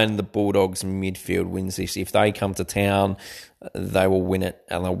mine, the Bulldogs midfield wins this. If they come to town, they will win it,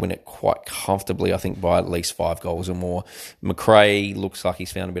 and they'll win it quite comfortably, I think, by at least 5 goals or more. McRae looks like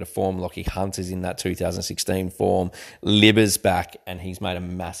he's found a bit of form. Lockie Hunt is in that 2016 form. Libber's back, and he's made a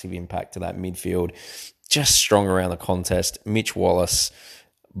massive impact to that midfield. Just strong around the contest. Mitch Wallace,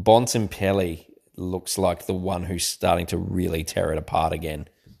 Bontempelli looks like the one who's starting to really tear it apart again.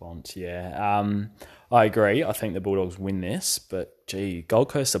 Bont, yeah. I agree. I think the Bulldogs win this, but gee, Gold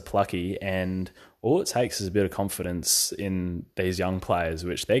Coast are plucky, and all it takes is a bit of confidence in these young players,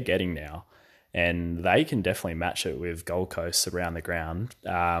 which they're getting now, and they can definitely match it with Gold Coast around the ground.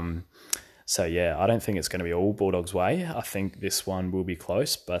 So yeah, I don't think it's going to be all Bulldogs' way. I think this one will be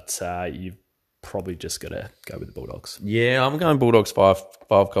close, but you've probably just got to go with the Bulldogs. Yeah, I'm going Bulldogs five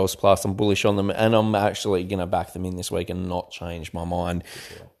goals plus. I'm bullish on them, and I'm actually going to back them in this week and not change my mind,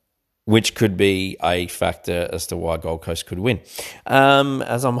 which could be a factor as to why Gold Coast could win,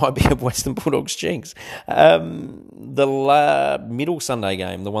 as I might be a Western Bulldogs jinx. The middle Sunday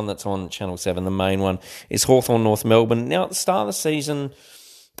game, the one that's on Channel 7, the main one, is Hawthorn North Melbourne. Now, at the start of the season,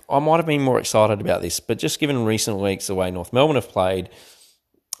 I might have been more excited about this, but just given recent weeks, the way North Melbourne have played,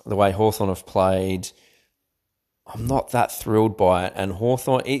 the way Hawthorn have played, I'm not that thrilled by it. And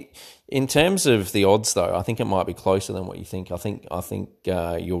Hawthorn, in terms of the odds, though, I think it might be closer than what you think. I think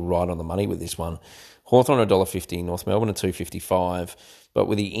you're right on the money with this one. Hawthorn $1.50, North Melbourne $2.55. But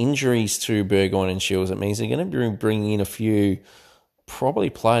with the injuries to Burgoyne and Shields, it means they're going to be bringing in a few probably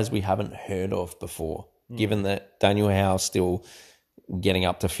players we haven't heard of before, given that Daniel Howe's still getting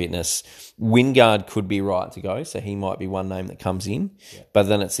up to fitness. Wingard could be right to go, so he might be one name that comes in. Yeah. But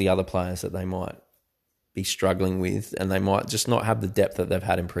then it's the other players that they might be struggling with, and they might just not have the depth that they've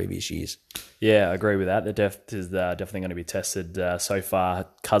had in previous years. Yeah, I agree with that. The depth is definitely going to be tested. So far,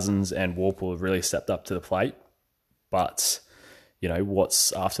 Cousins and Warple have really stepped up to the plate. But,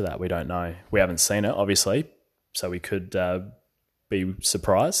 what's after that, we don't know. We haven't seen it, obviously, so we could be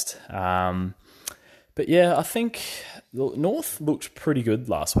surprised. But yeah, I think North looked pretty good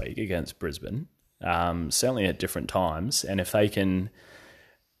last week against Brisbane, certainly at different times. And if they can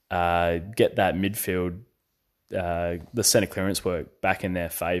get that midfield, the centre clearance work back in their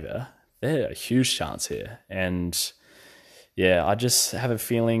favour, they're a huge chance here. And yeah, I just have a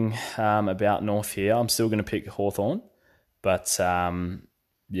feeling about North here. I'm still going to pick Hawthorn, but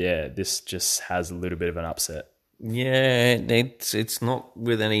this just has a little bit of an upset. Yeah, it's not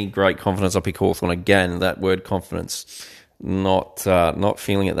with any great confidence I pick Hawthorn again. That word confidence, not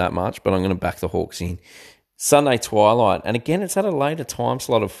feeling it that much, but I'm going to back the Hawks in. Sunday twilight, and again, it's at a later time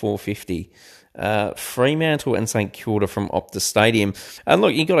slot of 4:50. Fremantle and St Kilda from Optus Stadium. And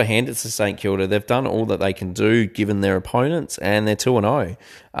look, you got to hand it to St Kilda. They've done all that they can do given their opponents, and they're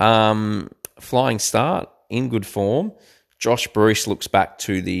 2-0. Flying start, in good form. Josh Bruce looks back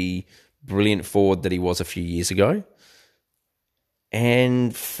to the brilliant forward that he was a few years ago.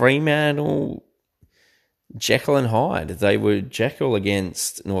 And Fremantle, Jekyll and Hyde. They were Jekyll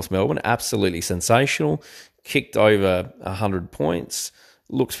against North Melbourne, absolutely sensational. Kicked over 100 points,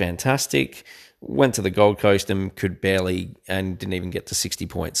 looks fantastic. Went to the Gold Coast and could barely, and didn't even get to 60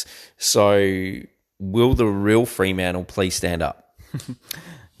 points. So will the real Fremantle please stand up?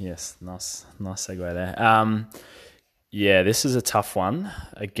 Yes, nice segue there. Yeah, this is a tough one.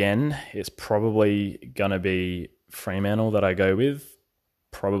 Again, it's probably going to be Fremantle that I go with,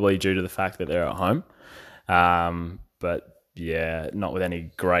 probably due to the fact that they're at home. But yeah, not with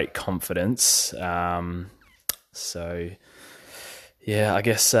any great confidence. So yeah, I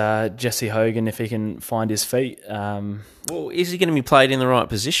guess Jesse Hogan, if he can find his feet. Well, is he going to be played in the right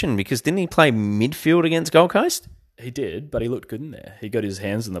position? Because didn't he play midfield against Gold Coast? He did, but he looked good in there. He got his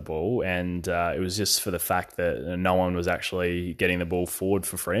hands on the ball, and it was just for the fact that no one was actually getting the ball forward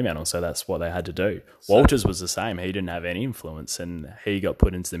for Fremantle, so that's what they had to do. Walters was the same. He didn't have any influence, and he got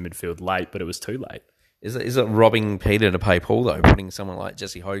put into the midfield late, but it was too late. Is it robbing Peter to pay Paul, though, putting someone like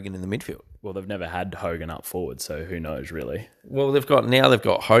Jesse Hogan in the midfield? Well, they've never had Hogan up forward, so who knows, really? Well, they've got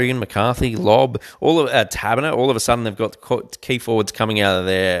Hogan, McCarthy, Lobb, all of Taberner. All of a sudden, they've got key forwards coming out of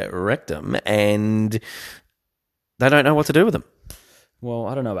their rectum, and they don't know what to do with them. Well,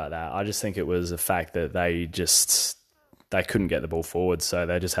 I don't know about that. I just think it was a fact that they couldn't get the ball forward, so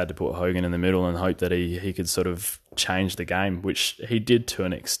they just had to put Hogan in the middle and hope that he could sort of change the game, which he did to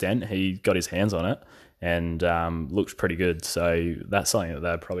an extent. He got his hands on it and looked pretty good. So that's something that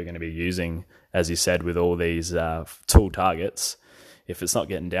they're probably going to be using, as you said, with all these tool targets. If it's not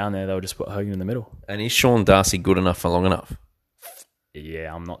getting down there, they'll just put Hogan in the middle. And is Sean Darcy good enough for long enough?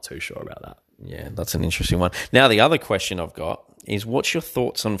 Yeah, I'm not too sure about that. Yeah, that's an interesting one. Now, the other question I've got is, what's your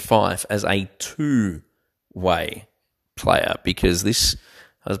thoughts on Fife as a two-way player because this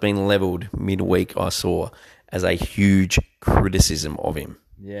has been levelled midweek, I saw, as a huge criticism of him.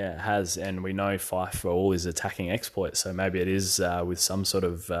 Yeah, it has, and we know Fife for all his attacking exploits, so maybe it is with some sort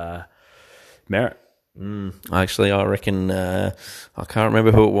of merit. Actually, I reckon, I can't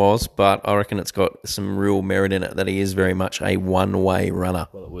remember who it was, but I reckon it's got some real merit in it that he is very much a one-way runner.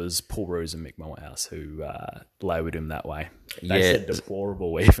 Well, it was Paul Roos and Mick Morehouse who labelled him that way. They Yeah. said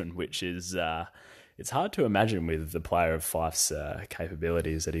deplorable even, which is... it's hard to imagine with the player of Fife's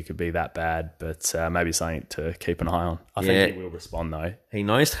capabilities that he could be that bad, but maybe something to keep an eye on. I think he will respond, though. He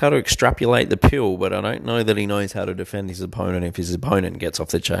knows how to extrapolate the pill, but I don't know that he knows how to defend his opponent if his opponent gets off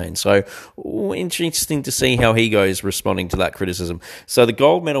the chain. So, interesting to see how he goes responding to that criticism. So, the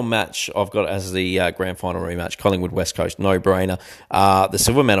gold medal match I've got as the grand final rematch, Collingwood West Coast, no-brainer. The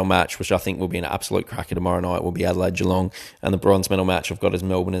silver medal match, which I think will be an absolute cracker tomorrow night, will be Adelaide Geelong. And the bronze medal match I've got as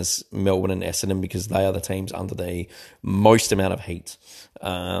Melbourne and Essendon because they are the teams under the most amount of heat.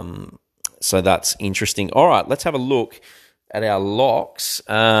 So that's interesting. All right, let's have a look at our locks.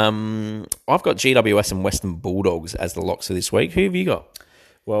 I've got GWS and Western Bulldogs as the locks for this week. Who have you got?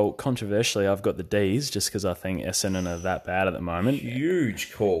 Well, controversially, I've got the Ds just because I think Essendon are that bad at the moment.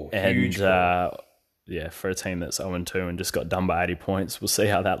 Huge call. And, for a team that's 0-2 and just got done by 80 points, we'll see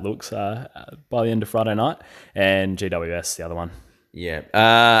how that looks by the end of Friday night. And GWS, the other one. Yeah.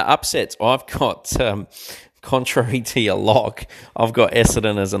 Upsets. I've got, contrary to your lock, I've got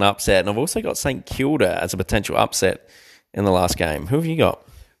Essendon as an upset, and I've also got St Kilda as a potential upset in the last game. Who have you got?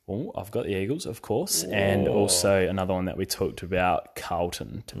 Well, I've got the Eagles, of course, and also another one that we talked about,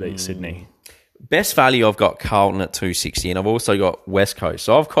 Carlton, to beat Sydney. Best value, I've got Carlton at 260, and I've also got West Coast.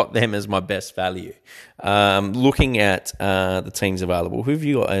 So I've got them as my best value. Looking at the teams available, who have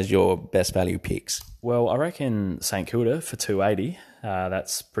you got as your best value picks? Well, I reckon St Kilda for 280.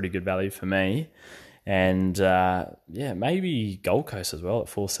 That's pretty good value for me. And, maybe Gold Coast as well at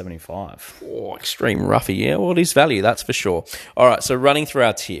 475. Oh, extreme roughy. Yeah, well, it is value, that's for sure. All right, so running through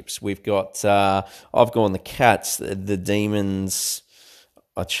our tips, we've got, I've gone the Cats, the Demons.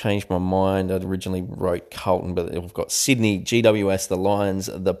 I changed my mind. I'd originally wrote Carlton, but we've got Sydney, GWS, the Lions,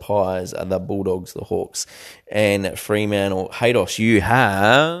 the Pies, the Bulldogs, the Hawks, and Fremantle. Haydos, you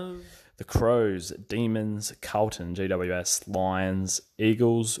have... The Crows, Demons, Carlton, GWS, Lions,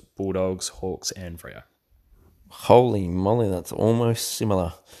 Eagles, Bulldogs, Hawks, and Freo. Holy moly, that's almost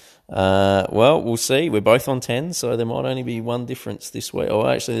similar. Well, we'll see. We're both on 10, so there might only be one difference this week. Oh,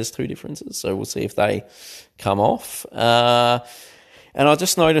 actually, there's two differences, so we'll see if they come off. And I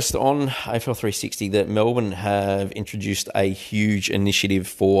just noticed on AFL 360 that Melbourne have introduced a huge initiative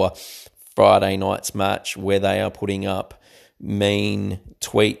for Friday night's match where they are putting up mean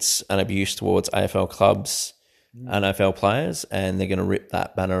tweets and abuse towards AFL clubs and AFL players, and they're going to rip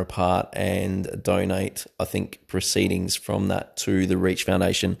that banner apart and donate, I think, proceedings from that to the Reach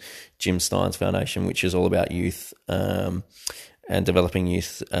Foundation, Jim Stein's foundation, which is all about youth and developing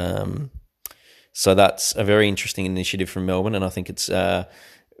youth. So that's a very interesting initiative from Melbourne, and I think it's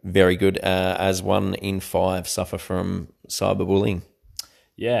very good as 1 in 5 suffer from cyberbullying.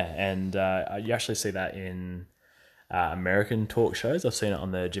 Yeah, and you actually see that in American talk shows. I've seen it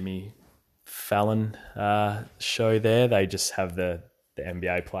on the Jimmy Fallon show there. They just have the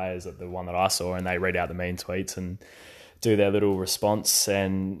NBA players at the one that I saw, and they read out the mean tweets and do their little response.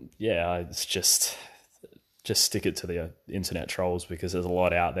 And yeah, it's just stick it to the internet trolls because there's a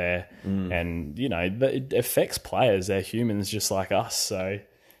lot out there. And, you know, it affects players. They're humans just like us. So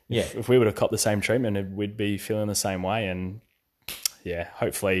yeah, if we would have copped the same treatment, we'd be feeling the same way. And yeah,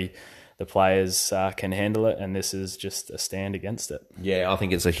 hopefully the players can handle it, and this is just a stand against it. Yeah, I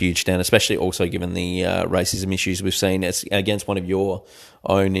think it's a huge stand, especially also given the racism issues we've seen against one of your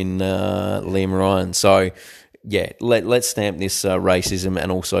own in Liam Ryan. So, yeah, let's stamp this racism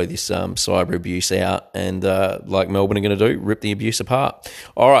and also this cyber abuse out, and like Melbourne are going to do, rip the abuse apart.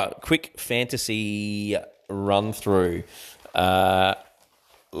 All right, quick fantasy run through.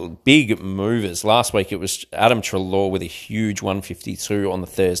 Big movers. Last week it was Adam Treloar with a huge 152 on the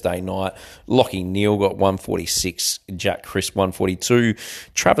Thursday night. Lockie Neal got 146. Jack Crisp 142.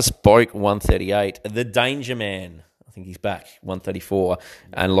 Travis Boak 138. The Danger Man, I think he's back, 134.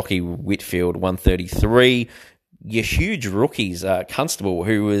 And Lockie Whitfield 133. Your huge rookies, Constable,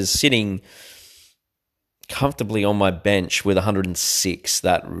 who was sitting comfortably on my bench with 106.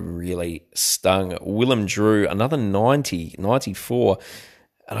 That really stung. Willem Drew, another 90, 94.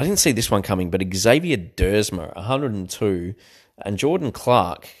 And I didn't see this one coming, but Xavier Dersma, 102, and Jordan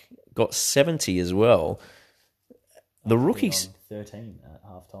Clark got 70 as well. The rookies... 13 at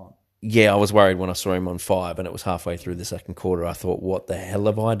half-time. Yeah, I was worried when I saw him on 5 and it was halfway through the second quarter. I thought, what the hell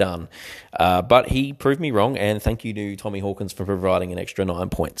have I done? But he proved me wrong, and thank you to Tommy Hawkins for providing an extra 9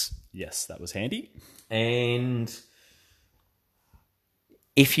 points. Yes, that was handy. And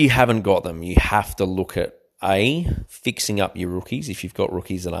if you haven't got them, you have to look at, fixing up your rookies if you've got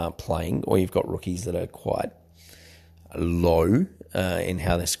rookies that aren't playing or you've got rookies that are quite low in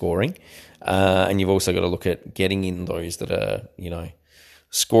how they're scoring. And you've also got to look at getting in those that are,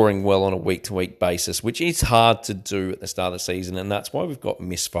 scoring well on a week-to-week basis, which is hard to do at the start of the season, and that's why we've got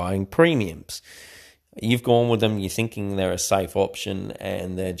misfiring premiums. You've gone with them, you're thinking they're a safe option,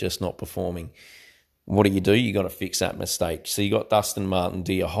 and they're just not performing. What do? You got to fix that mistake. So you got Dustin Martin.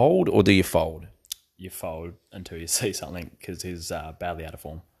 Do you hold or do you fold? You fold until you see something because he's badly out of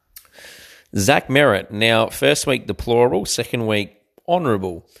form. Zach Merritt. Now, first week deplorable, second week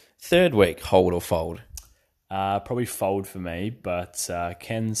honourable, third week hold or fold? Probably fold for me, but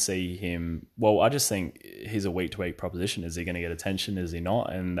can see him. Well, I just think he's a week-to-week proposition. Is he going to get attention? Is he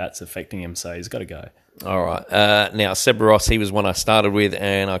not? And that's affecting him, so he's got to go. All right. Now, Seb Ross, he was one I started with,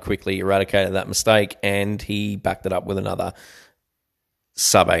 and I quickly eradicated that mistake, and he backed it up with another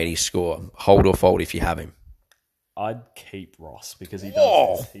sub-80 score. Hold or fold if you have him? I'd keep Ross because he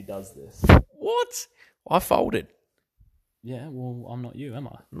does this. He does this. What? I folded. Yeah, well, I'm not you, am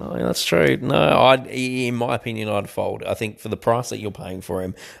I? No, that's true. No, in my opinion, I'd fold. I think for the price that you're paying for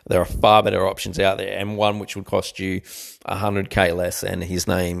him, there are far better options out there, and one which would cost you $100K less, and his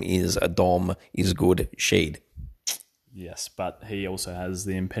name is Adom Isgood Sheed. Yes, but he also has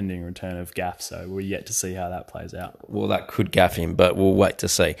the impending return of Gaff, so we're yet to see how that plays out. Well, that could gaff him, but we'll wait to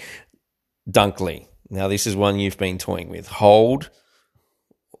see. Dunkley. Now, this is one you've been toying with. Hold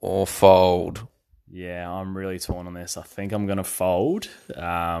or fold? Yeah, I'm really torn on this. I think I'm going to fold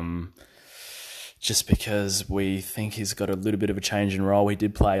just because we think he's got a little bit of a change in role. He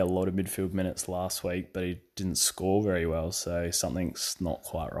did play a lot of midfield minutes last week, but he didn't score very well, so something's not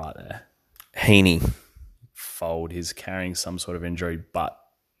quite right there. Heaney. Fold. He's carrying some sort of injury, but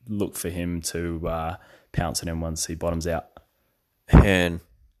look for him to pounce on him once he bottoms out. Hearn.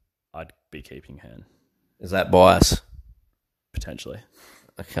 I'd be keeping Hearn. Is that bias? Potentially.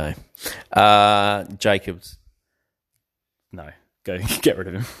 Okay. Jacobs. No, go get rid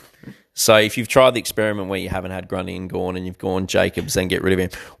of him. So if you've tried the experiment where you haven't had Grundy and Gawn and you've gone Jacobs, then get rid of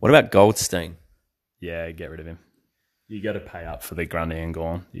him. What about Goldstein? Yeah, get rid of him. You got to pay up for the Grundy and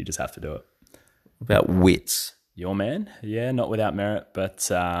Gawn. You just have to do it. What about Wits? Your man? Yeah, not without merit,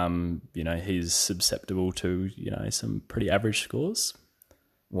 but he's susceptible to some pretty average scores.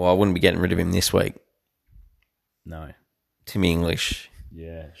 Well, I wouldn't be getting rid of him this week. No. Timmy English.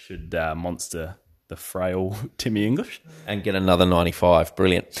 Yeah, should monster the frail Timmy English. And get another 95.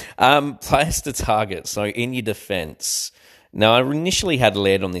 Brilliant. Players to target. So in your defence. Now, I initially had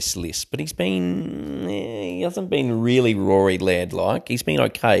Laird on this list, but he hasn't been really Rory Laird-like. He's been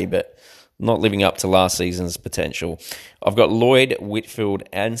okay, but not living up to last season's potential. I've got Lloyd, Whitfield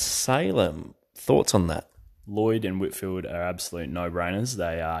and Salem. Thoughts on that? Lloyd and Whitfield are absolute no-brainers.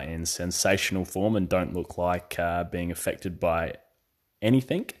 They are in sensational form and don't look like being affected by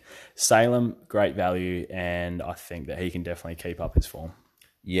anything. Salem, great value, and I think that he can definitely keep up his form.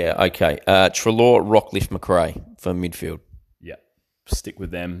 Yeah, okay. Treloar, Rockcliffe, McRae for midfield. Yeah, stick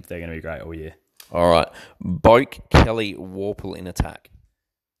with them. They're going to be great all year. All right. Boak, Kelly, Warple in attack.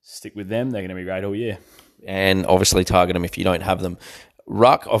 Stick with them. They're going to be great all year. And obviously target them if you don't have them.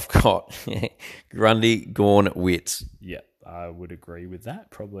 Ruck, I've got Grundy, Gawn, Witts. Yeah, I would agree with that.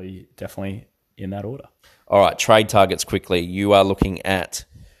 Probably, definitely in that order. All right, trade targets quickly. You are looking at...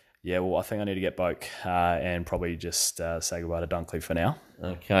 Yeah, well, I think I need to get Boak and probably just say goodbye to Dunkley for now.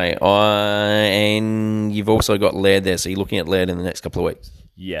 Okay, and you've also got Laird there, so you're looking at Laird in the next couple of weeks.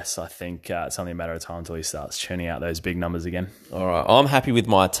 Yes, I think it's only a matter of time until he starts churning out those big numbers again. All right, I'm happy with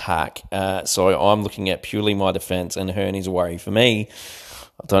my attack, so I'm looking at purely my defence, and Hearn is a worry for me.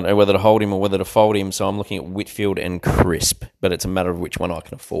 I don't know whether to hold him or whether to fold him, so I'm looking at Whitfield and Crisp, but it's a matter of which one I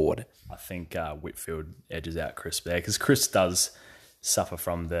can afford. I think Whitfield edges out Crisp there, because Crisp does suffer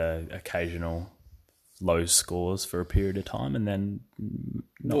from the occasional low scores for a period of time and then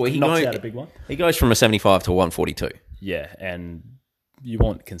knocks out a big one. He goes from a 75 to 142. Yeah, and you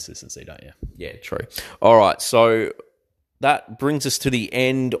want consistency, don't you? Yeah, true. All right, so that brings us to the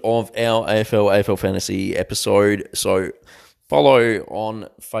end of our AFL Fantasy episode. So follow on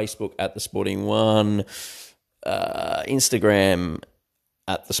Facebook at The Sporting One, Instagram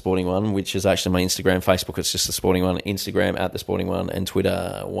at The Sporting One, which is actually my Instagram. Facebook, it's just The Sporting One. Instagram at The Sporting One, and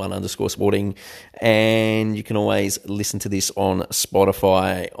Twitter, _sporting. And you can always listen to this on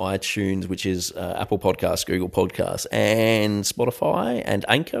Spotify, iTunes, which is Apple Podcasts, Google Podcasts, and Spotify, and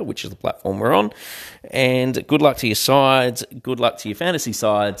Anchor, which is the platform we're on. And good luck to your sides. Good luck to your fantasy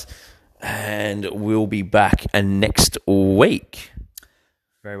sides. And we'll be back next week.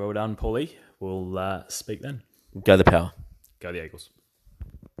 Very well done, Paulie. We'll speak then. Go the Power. Go the Eagles.